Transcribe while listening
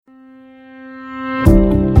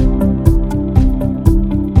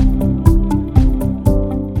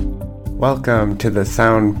Welcome to the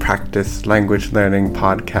Sound Practice Language Learning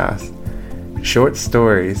Podcast, short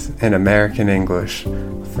stories in American English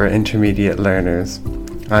for intermediate learners.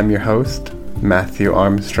 I'm your host, Matthew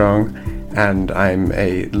Armstrong, and I'm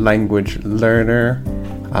a language learner,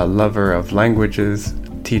 a lover of languages,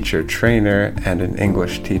 teacher trainer, and an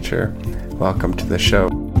English teacher. Welcome to the show.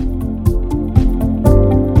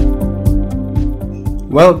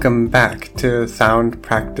 Welcome back to Sound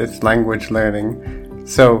Practice Language Learning.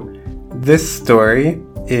 So, this story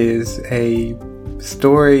is a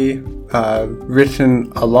story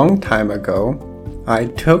written a long time ago. I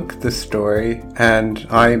took the story and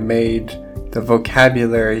I made the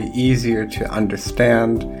vocabulary easier to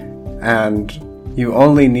understand, and you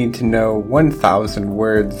only need to know 1,000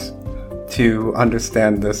 words to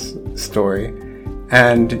understand this story.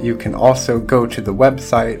 And you can also go to the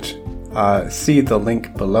website, see the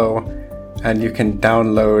link below, and you can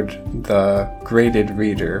download the graded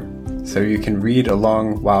reader so you can read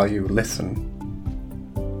along while you listen.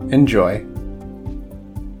 Enjoy.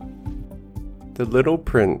 The Little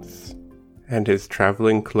Prince and His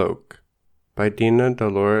Traveling Cloak by Dina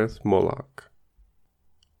Dolores Moloch.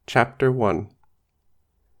 Chapter 1.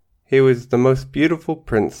 He was the most beautiful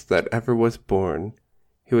prince that ever was born.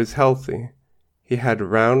 He was healthy. He had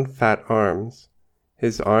round, fat arms.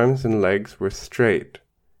 His arms and legs were straight.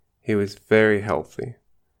 He was very healthy.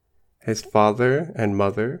 His father and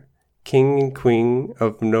mother, king and queen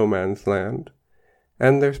of no man's land,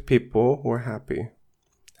 and their people were happy,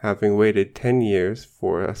 having waited 10 years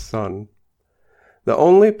for a son. The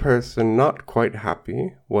only person not quite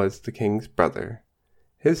happy was the king's brother.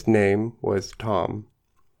 His name was Tom.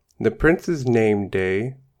 The prince's name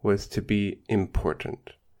day was to be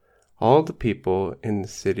important. All the people in the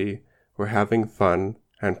city were having fun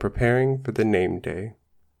and preparing for the name day.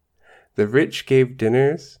 The rich gave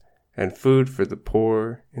dinners and food for the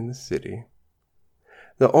poor in the city.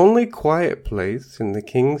 The only quiet place in the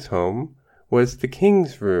king's home was the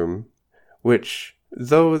king's room, which,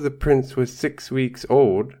 though the prince was 6 weeks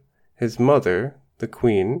old, his mother, the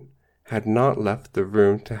queen, had not left the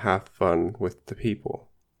room to have fun with the people.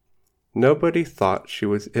 Nobody thought she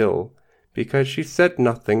was ill, because she said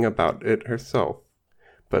nothing about it herself,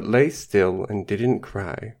 but lay still and didn't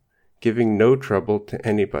cry, giving no trouble to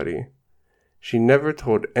anybody. She never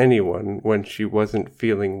told anyone when she wasn't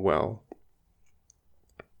feeling well.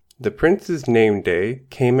 The prince's name day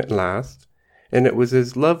came at last, and it was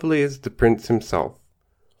as lovely as the prince himself.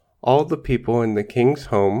 All the people in the king's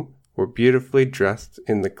home were beautifully dressed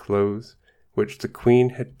in the clothes which the queen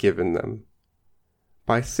had given them.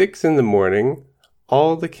 By 6 a.m,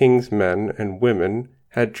 all the king's men and women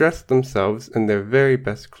had dressed themselves in their very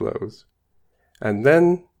best clothes, and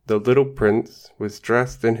then the little prince was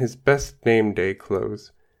dressed in his best name day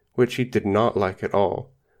clothes, which he did not like at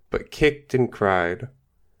all, but kicked and cried.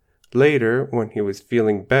 Later, when he was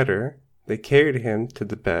feeling better, they carried him to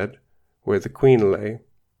the bed where the queen lay.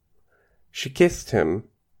 She kissed him,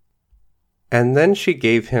 and then she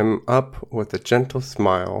gave him up with a gentle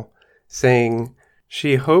smile, saying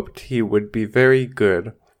she hoped he would be very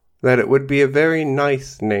good, that it would be a very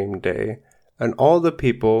nice name day, and all the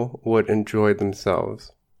people would enjoy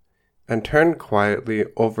themselves, and turned quietly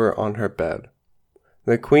over on her bed.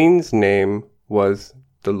 The queen's name was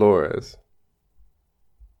Dolores.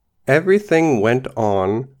 Everything went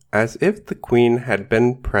on as if the queen had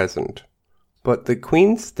been present, but the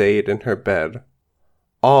queen stayed in her bed.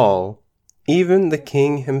 All, even the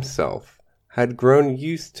king himself, had grown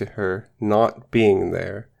used to her not being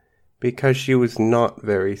there, because she was not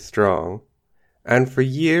very strong, and for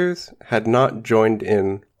years had not joined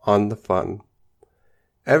in on the fun.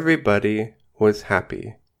 Everybody was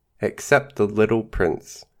happy, except the little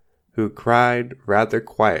prince, who cried rather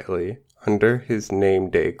quietly under his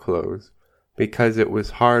name day clothes, because it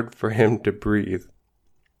was hard for him to breathe.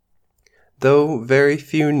 Though very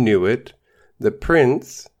few knew it, the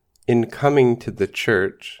prince, in coming to the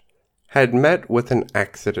church, had met with an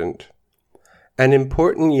accident. An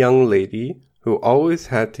important young lady, who always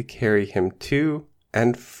had to carry him to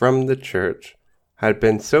and from the church, had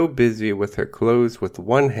been so busy with her clothes with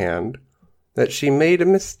one hand that she made a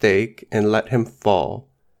mistake and let him fall.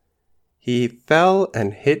 He fell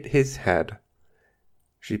and hit his head.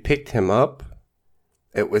 She picked him up.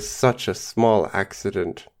 It was such a small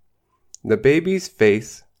accident. The baby's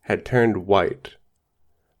face had turned white,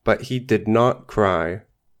 but he did not cry.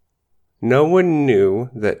 No one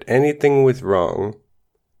knew that anything was wrong.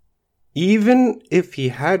 Even if he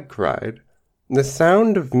had cried, the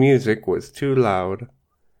sound of music was too loud.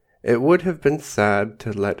 It would have been sad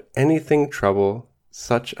to let anything trouble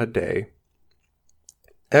such a day.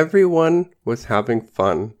 Everyone was having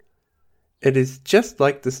fun. It is just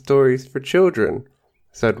like the stories for children,"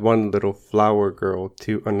 said one little flower girl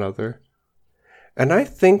to another. "And I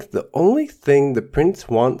think the only thing the prince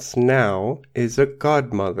wants now is a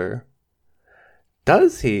godmother."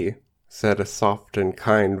 "Does he?" said a soft and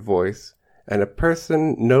kind voice, and a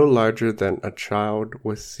person no larger than a child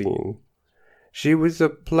was seen. She was a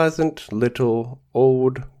pleasant little,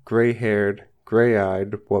 old, gray-haired,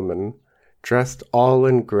 gray-eyed woman, dressed all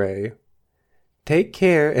in gray. "Take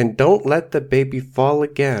care and don't let the baby fall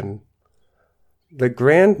again." The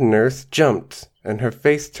grand nurse jumped, and her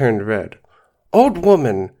face turned red. "Old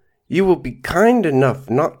woman, you will be kind enough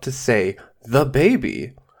not to say 'the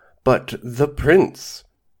baby,' but 'the prince.'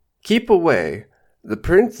 Keep away. The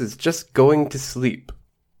prince is just going to sleep."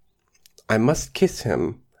 "I must kiss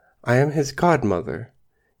him. I am his godmother."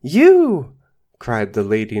 "You!" cried the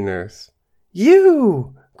lady nurse.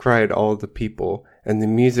 "You!" cried all the people, and the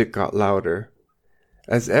music got louder.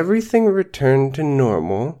 As everything returned to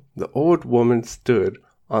normal, the old woman stood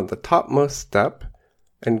on the topmost step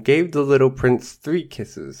and gave the little prince 3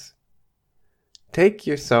 kisses. "Take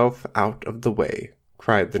yourself out of the way,"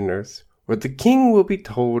 cried the nurse, "or the king will be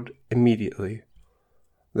told immediately."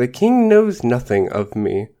 "The king knows nothing of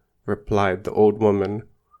me," replied the old woman.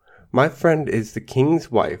 "My friend is the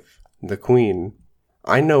king's wife, the queen.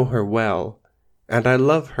 I know her well, and I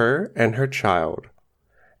love her and her child.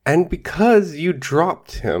 And because you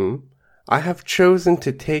dropped him, I have chosen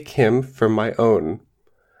to take him for my own.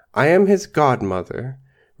 I am his godmother,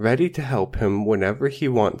 ready to help him whenever he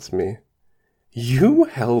wants me." "You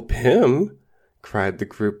help him?" cried the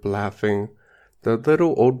group, laughing. The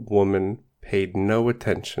little old woman paid no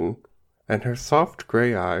attention, and her soft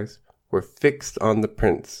gray eyes were fixed on the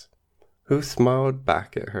prince, who smiled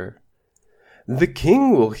back at her. "The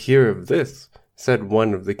king will hear of this," said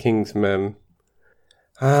one of the king's men.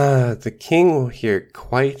 "Ah, the king will hear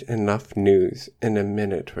quite enough news in a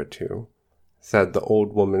minute or 2, said the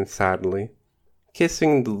old woman sadly,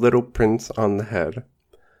 kissing the little prince on the head.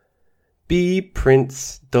 "Be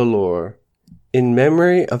Prince Dolor, in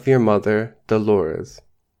memory of your mother, Dolores."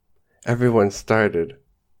 Everyone started.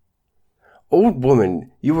 "Old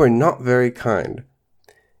woman, you are not very kind.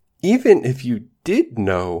 Even if you did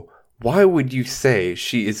know, why would you say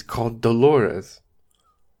she is called Dolores?"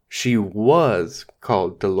 "She was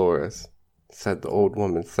called Dolores," said the old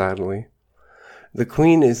woman sadly. "The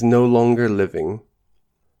queen is no longer living."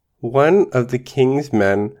 One of the king's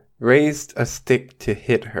men raised a stick to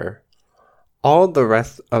hit her. All the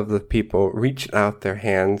rest of the people reached out their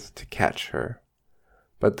hands to catch her,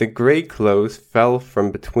 but the gray clothes fell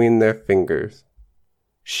from between their fingers.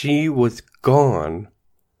 She was gone.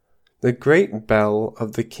 The great bell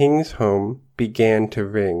of the king's home began to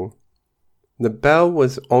ring. The bell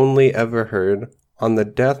was only ever heard on the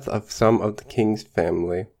death of some of the king's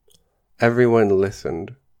family. Everyone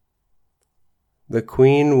listened. The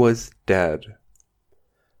queen was dead.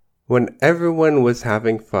 When everyone was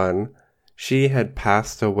having fun, she had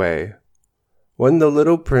passed away. When the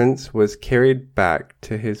little prince was carried back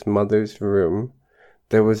to his mother's room,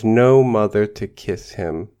 there was no mother to kiss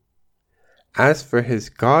him. As for his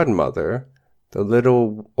godmother, the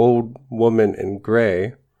little old woman in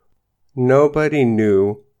gray, nobody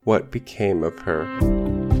knew what became of her.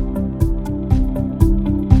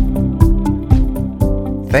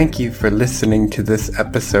 Thank you for listening to this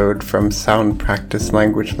episode from Sound Practice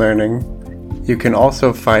Language Learning. You can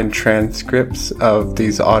also find transcripts of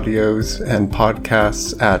these audios and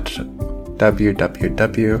podcasts at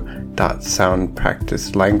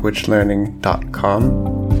www.soundpracticelanguagelearning.com.